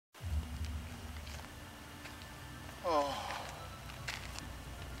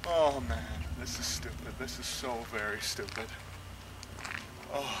This is so very stupid.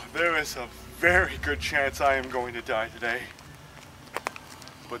 Oh, there is a very good chance I am going to die today.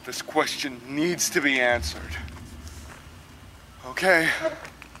 But this question needs to be answered. Okay.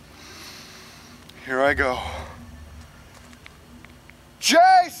 Here I go.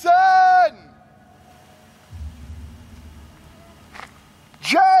 Jason!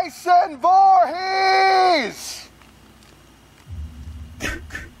 Jason Voorhees!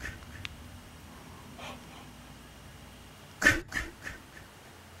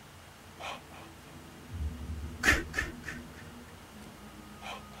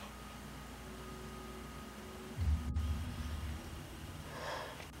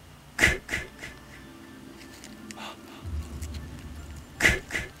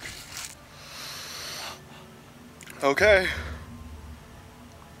 Okay,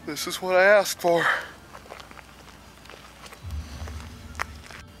 this is what I asked for.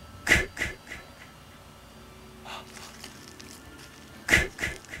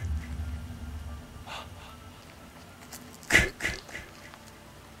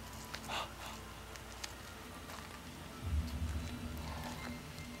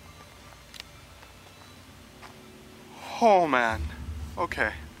 Oh man,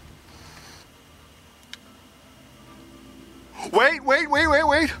 okay.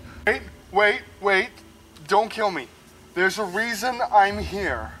 Wait. Don't kill me. There's a reason I'm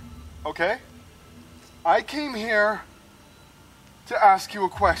here, okay? I came here to ask you a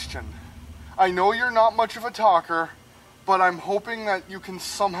question. I know you're not much of a talker, but I'm hoping that you can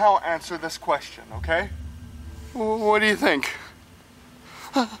somehow answer this question, okay? What do you think?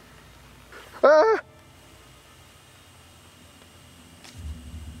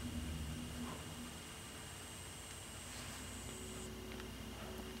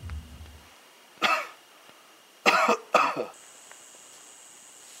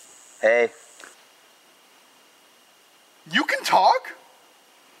 Hey. You can talk?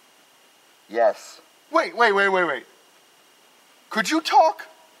 Yes. Wait. Could you talk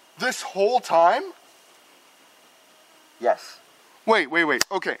this whole time? Yes. Wait.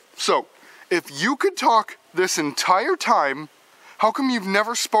 Okay, so if you could talk this entire time, how come you've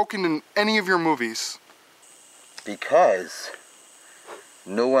never spoken in any of your movies? Because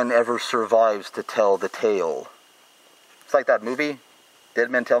no one ever survives to tell the tale. It's like that movie, Dead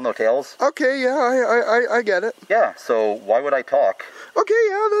Men Tell No Tales. Okay, yeah, I get it. Yeah, so why would I talk? Okay,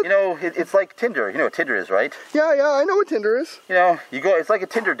 yeah. You know, it's like Tinder. You know what Tinder is, right? Yeah, I know what Tinder is. You know, you go, it's like a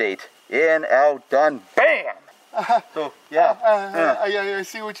Tinder date. In, out, done, bam! So, yeah. I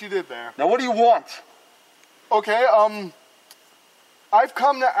see what you did there. Now, what do you want? Okay, I've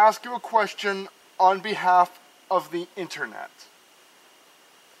come to ask you a question on behalf of the internet.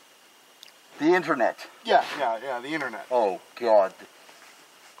 The internet? Yeah, the internet. Oh, God.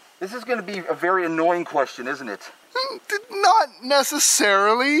 This is going to be a very annoying question, isn't it? Not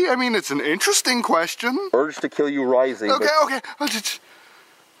necessarily. I mean, it's an interesting question. Urge to kill you rising. Okay.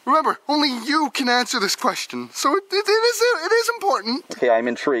 Remember, only you can answer this question, so it is important. Okay, I'm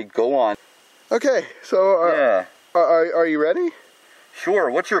intrigued. Go on. Okay, so yeah. Are you ready?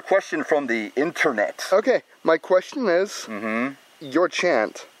 Sure. What's your question from the internet? Okay, my question is your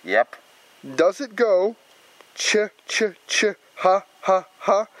chant. Yep. Does it go ch ch ch ha ha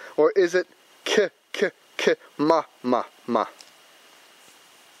ha, or is it k k k ma ma ma?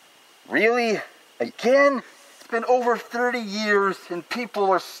 Really? Again? It's been over 30 years and people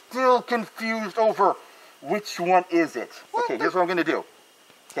are still confused over which one is it. Okay, here's what I'm going to do.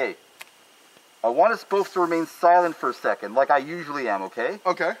 Okay. I want us both to remain silent for a second, like I usually am, okay?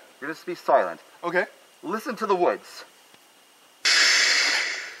 Okay. You're going to be silent. Okay. Listen to the woods.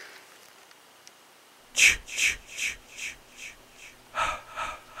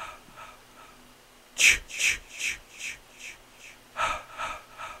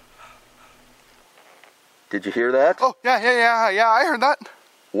 Did you hear that? Oh, yeah, I heard that.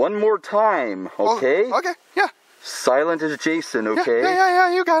 One more time, okay? Oh, okay, yeah. Silent as Jason, okay?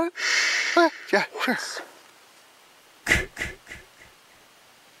 Yeah, you got it. Okay, yeah, sure.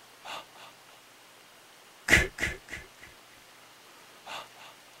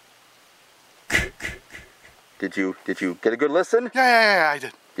 Did you get a good listen? Yeah, I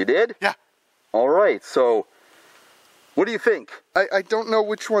did. You did? Yeah. All right, so what do you think? I don't know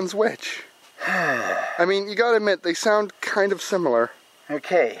which one's which. I mean, you gotta admit, they sound kind of similar.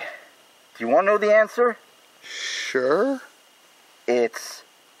 Okay. Do you want to know the answer? Sure. It's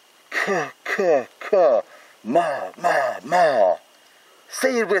k k k ma ma ma.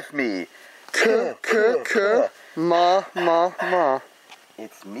 Say it with me. K k k ma ma ma.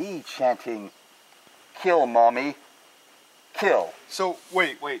 It's me chanting, kill mommy, kill. So,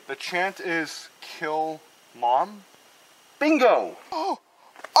 wait. The chant is kill mom? Bingo! Oh,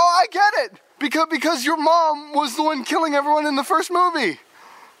 I get it! Because your mom was the one killing everyone in the first movie.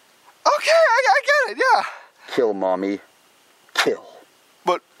 Okay, I get it, yeah. Kill mommy. Kill.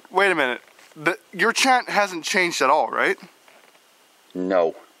 But, wait a minute. Your chant hasn't changed at all, right?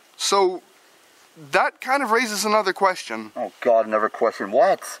 No. So, that kind of raises another question. Oh God, another question.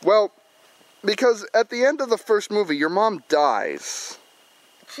 What? Well, because at the end of the first movie, your mom dies.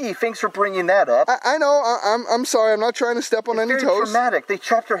 Gee, thanks for bringing that up. I know, I'm sorry, I'm not trying to step on any It's toes. very traumatic. They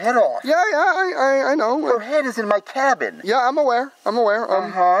chopped her head off. Yeah, I know. Her head is in my cabin. Yeah, I'm aware.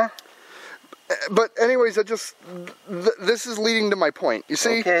 Uh-huh. But anyways, this is leading to my point. You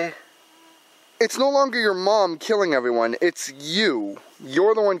see? Okay. It's no longer your mom killing everyone, it's you.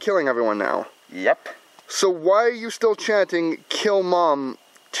 You're the one killing everyone now. Yep. So why are you still chanting, kill mom,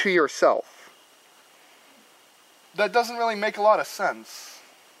 to yourself? That doesn't really make a lot of sense.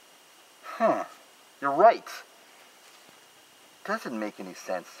 Huh. You're right. Doesn't make any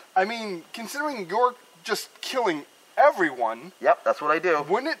sense. I mean, considering you're just killing everyone... Yep, that's what I do.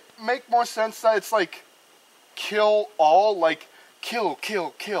 Wouldn't it make more sense that it's like, kill all, like, kill,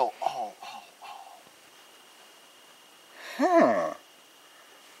 all. Huh.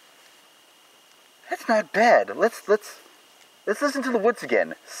 That's not bad. Let's listen to the woods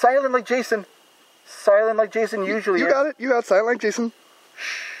again. Silent like Jason. Silent like Jason usually. You got it. You got silent like Jason.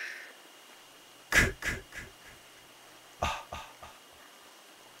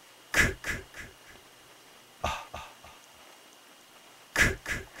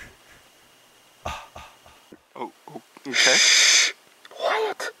 Oh, okay. Shh.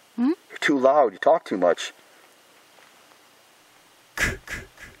 Quiet. You're too loud. You talk too much.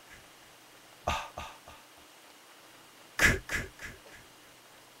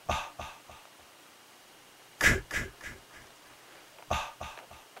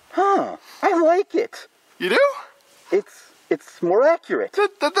 Huh. I like it. You do? It's more accurate.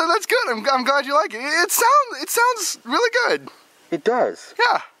 That's good. I'm glad you like it. It sounds really good. It does.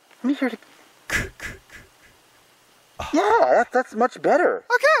 Yeah. Let me hear it. Yeah, that's much better.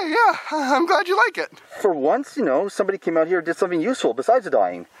 Okay, yeah. I'm glad you like it. For once, somebody came out here and did something useful besides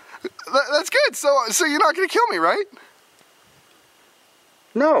dying. That's good. So you're not going to kill me, right?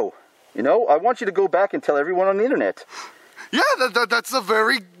 No. I want you to go back and tell everyone on the internet. Yeah, that's a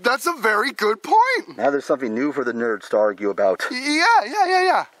very good point. Now there's something new for the nerds to argue about.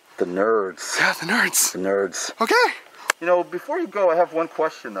 Yeah. The nerds. Yeah, the nerds. The nerds. Okay. Before you go, I have one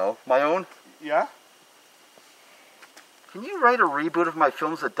question, though. My own. Yeah? Can you write a reboot of my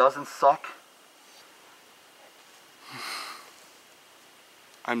films that doesn't suck?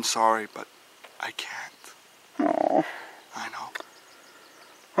 I'm sorry, but I can't. Oh. I know.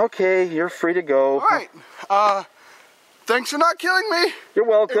 Okay, you're free to go. All right. Thanks for not killing me. You're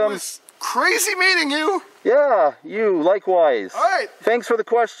welcome. It was crazy meeting you. Yeah, you likewise. All right. Thanks for the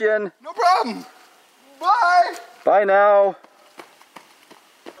question. No problem. Bye. Bye now.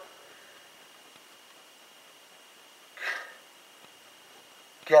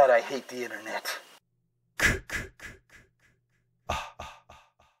 God, I hate the internet.